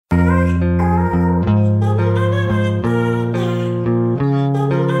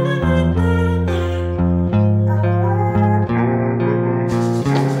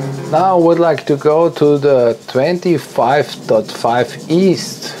Now I would like to go to the 25.5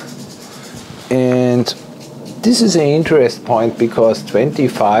 east, and this is an interest point because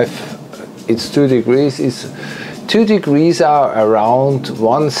 25, it's 2 degrees, 2 degrees are around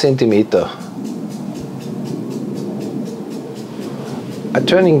 1 centimeter. I'm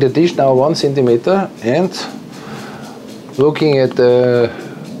turning the dish now 1 centimeter and looking at the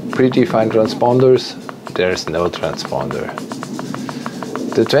predefined transponders, there's no transponder.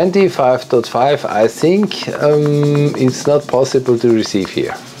 The 25.5, I think it's not possible to receive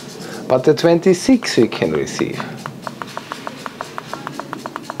here, but the 26 we can receive.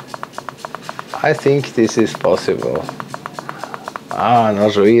 I think this is possible. Ah,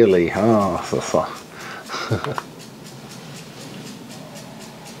 not really. Oh, so.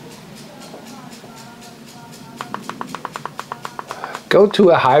 Go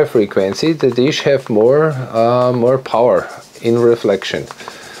to a higher frequency, the dish have more power in reflection.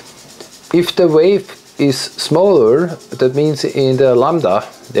 If the wave is smaller, that means in the lambda,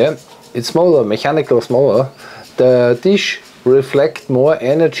 yeah, it's smaller, mechanical smaller, the dish reflect more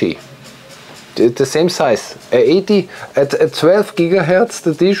energy. The same size. At 12 gigahertz,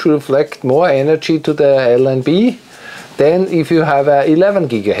 the dish reflect more energy to the L and B than if you have 11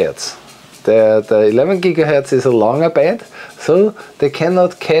 gigahertz. The 11 gigahertz is a longer band, so they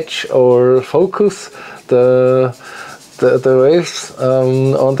cannot catch or focus the waves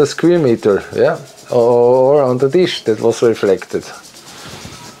on the screen meter, yeah, or on the dish that was reflected.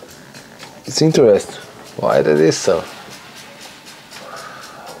 It's interesting why that is so.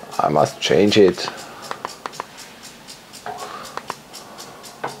 I must change it.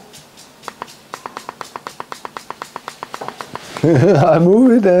 I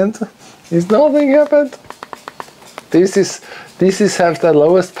move it and it's nothing happened. This is have the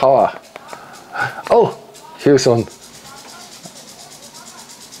lowest power. Oh, here's one.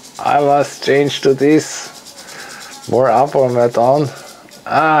 I must change to this. More up or more down?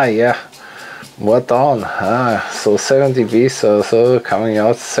 Ah, yeah. More down. Ah, so 70 dB, so coming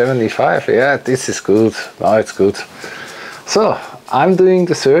out 75. Yeah, this is good. Now it's good. So I'm doing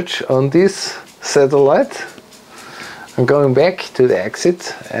the search on this satellite. I'm going back to the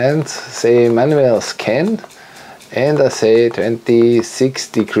exit and say manual scan, and I say 26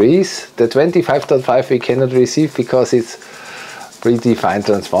 degrees. The 25.5 we cannot receive because it's predefined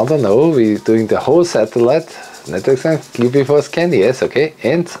transponder. No, we're doing the whole satellite. Network scan, clear before scan, yes, okay.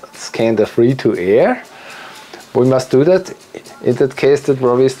 And scan the free to air. We must do that. In that case, the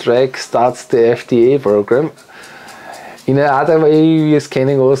Provis track starts the FTA program. In another way, we are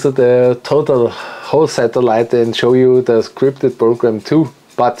scanning also the total whole satellite and show you the scripted program too.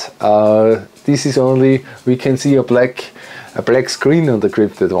 But this is only, we can see a black screen on the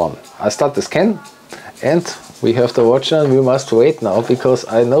scripted one. I start the scan and we have to watch and we must wait now because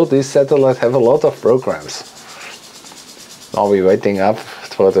I know this satellite have a lot of programs. Now we're waiting up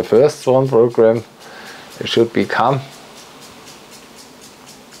for the first one program. It should become.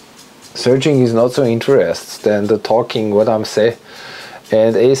 Searching is not so interesting than the talking what I'm saying.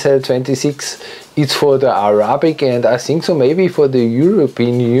 And ASL 26, it's for the Arabic and I think so maybe for the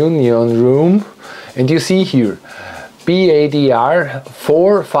European Union room. And you see here, BADR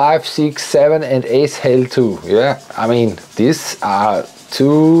 4, 5, 6, 7 and ASL 2. Yeah, I mean, these are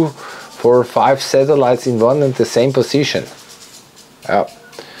 2, 4, 5 satellites in one and the same position. Yeah.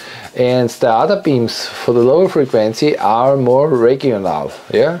 And the other beams for the lower frequency are more regional.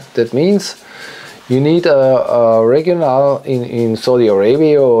 Yeah, that means you need a regional in Saudi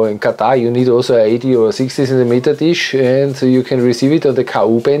Arabia or in Qatar. You need also a 80 or 60 centimeter dish, and so you can receive it on the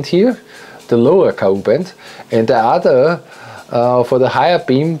KU band here, the lower KU band. And the other for the higher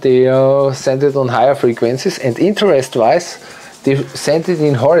beam, they send it on higher frequencies. And interest-wise, they send it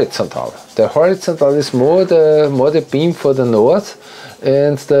in horizontal. The horizontal is more the beam for the north,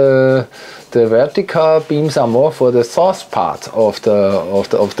 and the vertical beams are more for the south part of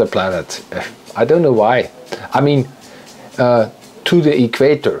the planet. I don't know why. I mean, to the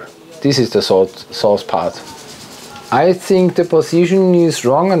equator. This is the south part. I think the position is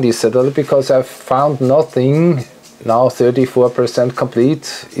wrong on this satellite because I've found nothing. Now 34%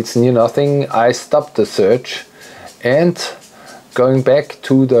 complete. It's near nothing. I stopped the search and going back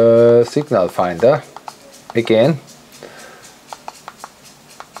to the signal finder again.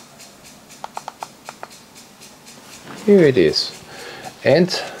 Here it is. And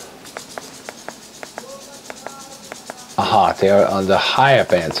aha, they are on the higher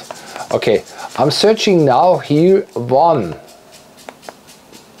band. Okay, I'm searching now here 1.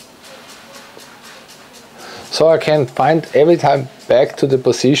 So I can find every time back to the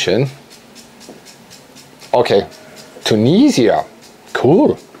position. Okay, Tunisia,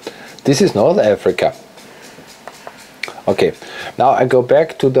 cool. This is North Africa. Okay, now I go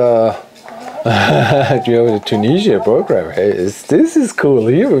back to the Tunisia program. Hey, this is cool.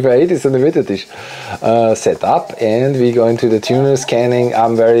 Here with 80 centimeter dish set up, and we go into the tuner scanning.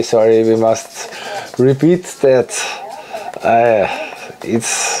 I'm very sorry, we must repeat that.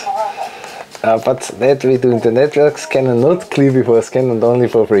 But that we do in the network scanner, not clear before scan and only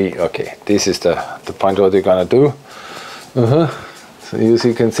for free. Okay, this is the point what we're gonna do. So as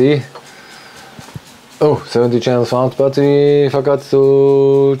you can see, oh, 70 channels found, but we forgot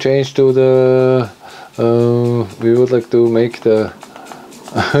to change to the, we would like to make the,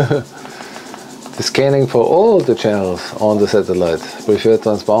 the scanning for all the channels on the satellite. Preferred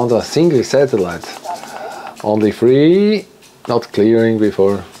transponder, single satellite. Only free, not clearing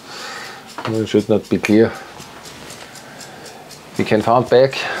before. It should not be clear. We can find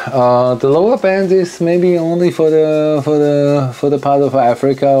back. The lower band is maybe only for the part of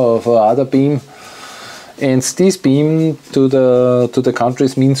Africa or for other beam. And this beam to the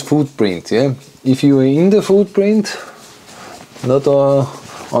countries means footprint. Yeah, if you are in the footprint, not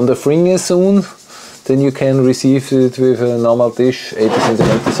on the Fringe zone, then you can receive it with a normal dish, 80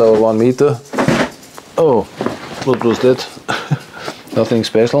 centimeters or 1 meter. Oh, what was that? Nothing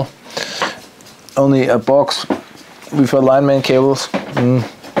special. Only a box with alignment cables.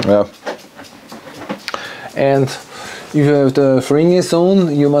 Yeah. And if you have the Fringe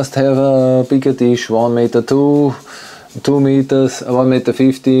zone, you must have a bigger dish, 1 meter 2 meters, 1 meter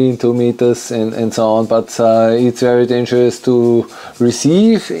 50, 2 meters, and so on. But it's very dangerous to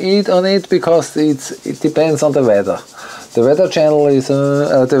receive it on it because it depends on the weather. The weather channel is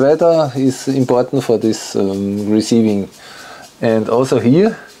the weather is important for this receiving. And also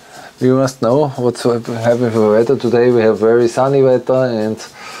here, we must know what's happening for weather. Today we have very sunny weather and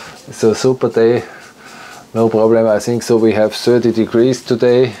it's a super day. No problem, I think so. We have 30 degrees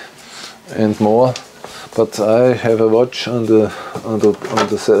today and more. But I have a watch on the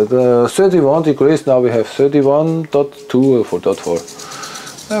 31 degrees. Now we have 31.2 or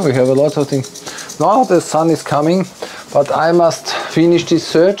 4.4. Yeah, we have a lot of things. Now the sun is coming, but I must finish this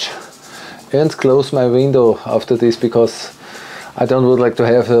search and close my window after this because I don't would like to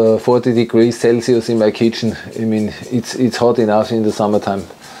have 40 degrees Celsius in my kitchen. I mean, it's hot enough in the summertime.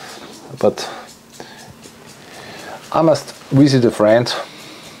 But I must visit a friend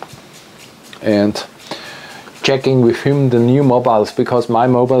and checking with him the new mobiles because my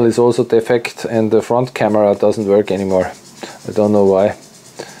mobile is also defect and the front camera doesn't work anymore. I don't know why.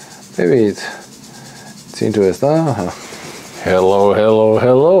 Maybe it's interesting. Hello, hello,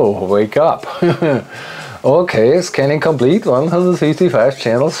 hello. Wake up. Okay, scanning complete, 155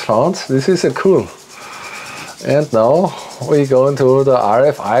 channels found. This is a cool. And now we go into the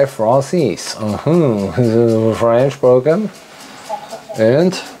RFI Francis. The French program.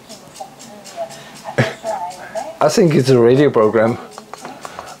 And I think it's a radio program.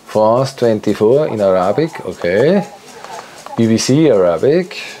 France 24 in Arabic, okay. BBC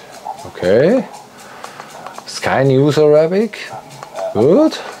Arabic, okay. Sky News Arabic,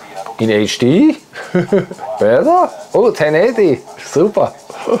 good. In HD, better. Oh, 1080, super.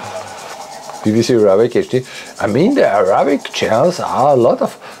 BBC Arabic HD. I mean, the Arabic channels are a lot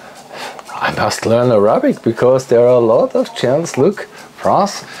of. I must learn Arabic because there are a lot of channels. Look,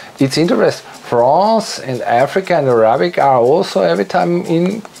 France. It's interesting. France and Africa and Arabic are also every time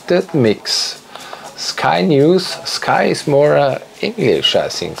in that mix. Sky News. Sky is more English, I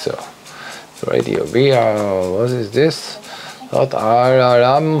think so. Radio. We are. What is this? Dot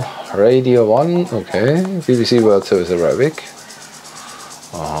Aram Radio 1, okay. BBC World Service Arabic.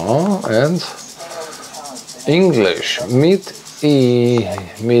 And English. Mit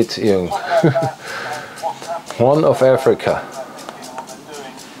Jung. One of Africa.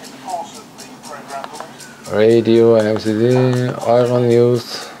 Radio, MCD, Iron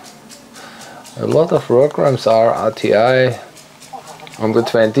News. A lot of programs are RTI. On the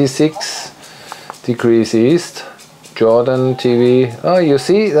 26 degrees east. Jordan TV. Oh, you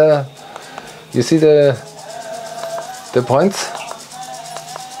see the points.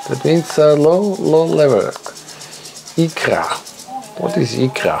 That means low level. ICRA. What is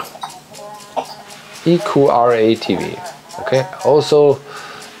ICRA? EQRA TV. Okay. Also,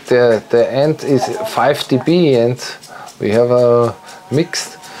 the end is 5 dB, and we have a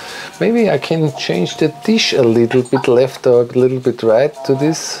mixed. Maybe I can change the dish a little bit left or a little bit right to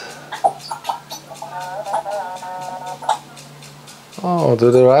this. Oh, to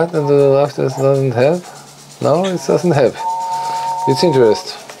the right and to the left it doesn't have? No, it doesn't have. It's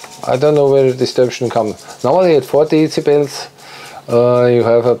interesting. I don't know where the distortion comes. Normally at 40 decibels you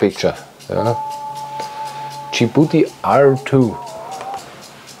have a picture. Yeah. Djibouti R2.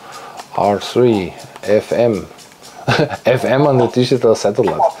 R3 FM. FM on the digital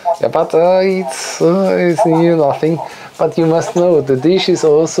satellite. Yeah, but it's new nothing. But you must know the dish is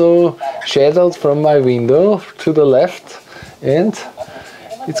also shadowed from my window to the left, and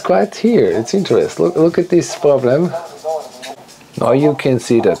it's quite here. It's interesting. Look at this problem. Now you can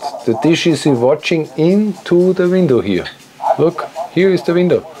see that the dish is watching into the window here. Look, here is the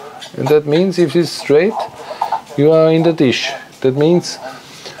window, and that means if it's straight, you are in the dish. That means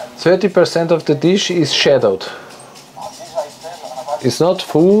 30% of the dish is shadowed. It's not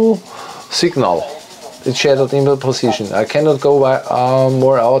full signal. It's shadowed in the position. I cannot go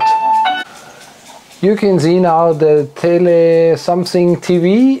more out. You can see now the tele something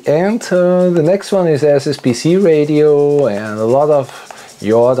TV, and the next one is SSBC radio and a lot of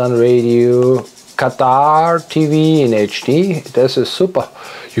Jordan radio, Qatar TV in HD. This is super.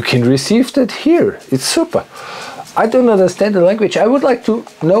 You can receive that here. It's super. I don't understand the language. I would like to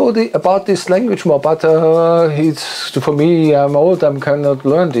know about this language more, but it's for me. I'm old. I cannot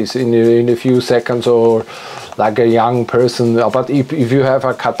learn this in a few seconds or like a young person. But if you have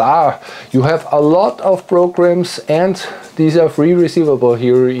a Qatar, you have a lot of programs, and these are free receivable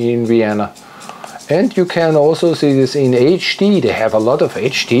here in Vienna. And you can also see this in HD. They have a lot of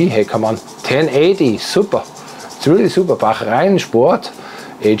HD. Hey, come on, 1080, super. It's really super. Bahrain Sport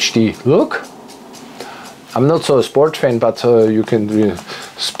HD. Look. I'm not so a sport fan, but you can do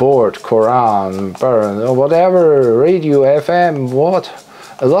sport, Quran, Burn, or whatever, radio, FM, what.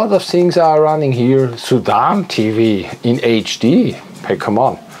 A lot of things are running here. Sudan TV in HD. Hey, come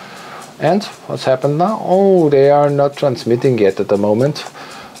on. And what's happened now? Oh, they are not transmitting yet at the moment.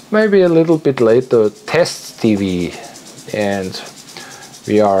 Maybe a little bit later. Test TV. And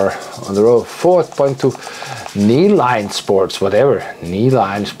we are on the road. 4.2. Knee-line sports, whatever.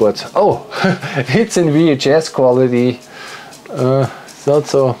 Knee-line sports. Oh, it's in VHS quality. It's not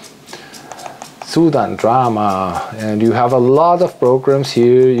so. Sudan drama, and you have a lot of programs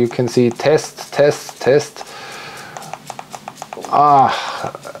here. You can see test. A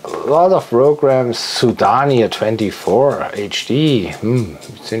lot of programs. Sudania 24 HD.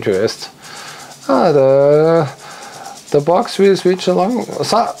 It's interesting. The box will switch along.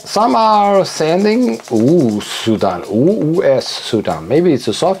 Some are sending Sudan, US Sudan. Maybe it's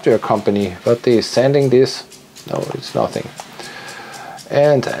a software company, but they're sending this. No, it's nothing.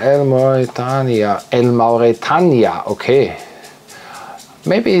 And El Mauritania, okay.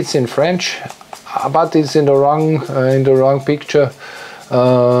 Maybe it's in French, but it's in the wrong picture.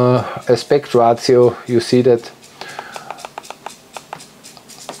 Aspect ratio, you see that.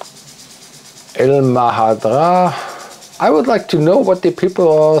 El Mahadra. I would like to know what the people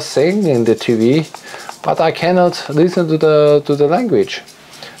are saying in the TV, but I cannot listen to the language.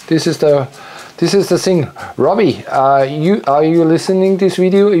 This is the thing. Robbie, are you listening this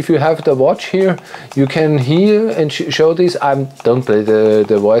video? If you have the watch here, you can hear and show this. I don't play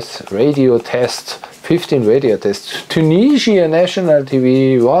the voice. Radio test, 15 radio tests. Tunisia National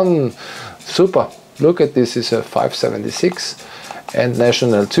TV 1, super. Look at this, is a 576, and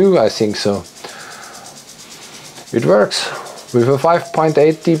National 2, I think so. It works with a 5.8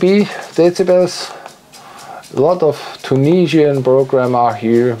 dB decibels. A lot of Tunisian program are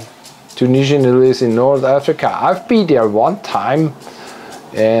here. Tunisian is in North Africa. I've been there one time,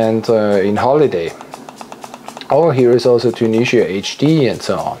 and in holiday. Oh, here is also Tunisia HD and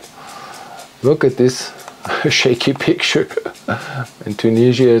so on. Look at this shaky picture. In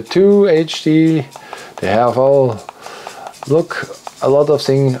Tunisia 2 HD. They have all. Look. A lot of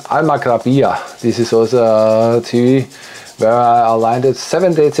things. Al Maghrabiya. This is also a TV where I aligned it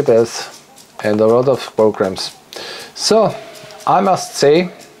 7 decibels and a lot of programs. So I must say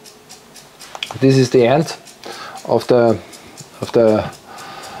this is the end of the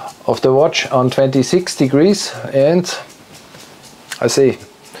watch on 26 degrees, and I say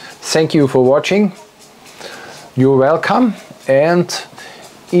thank you for watching. You're welcome, and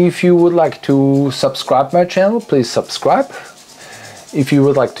if you would like to subscribe my channel, please subscribe. If you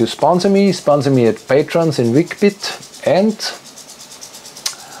would like to sponsor me at Patrons in Wigbit, and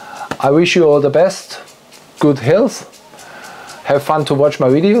I wish you all the best, good health, have fun to watch my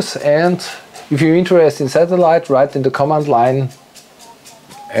videos, and if you're interested in satellite, write in the comment line,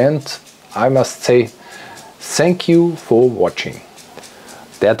 and I must say thank you for watching.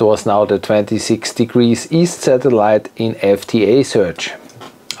 That was now the 26 degrees east satellite in FTA search.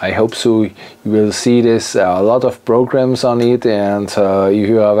 I hope so. You will see this, a lot of programs on it, and if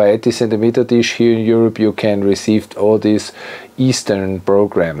you have a 80 centimeter dish here in Europe, you can receive all these Eastern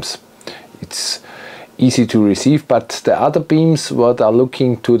programs. It's easy to receive, but the other beams what are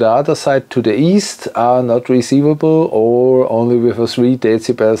looking to the other side to the east are not receivable, or only with a 3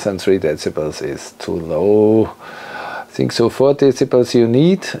 decibels, and 3 decibels is too low. I think so 4 decibels you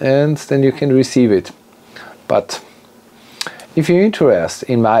need, and then you can receive it. But if you're interested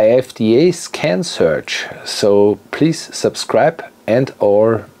in my FTA scan search, so please subscribe and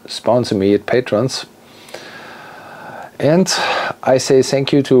or sponsor me at Patrons. And I say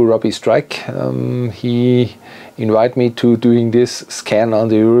thank you to Robbie Strike. He invited me to doing this scan on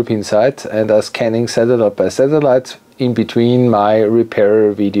the European side, and scanning satellite by satellite in between my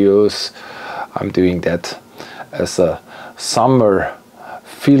repair videos. I'm doing that as a summer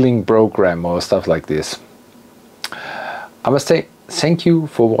filling program or stuff like this. I must say thank you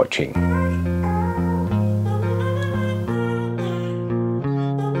for watching.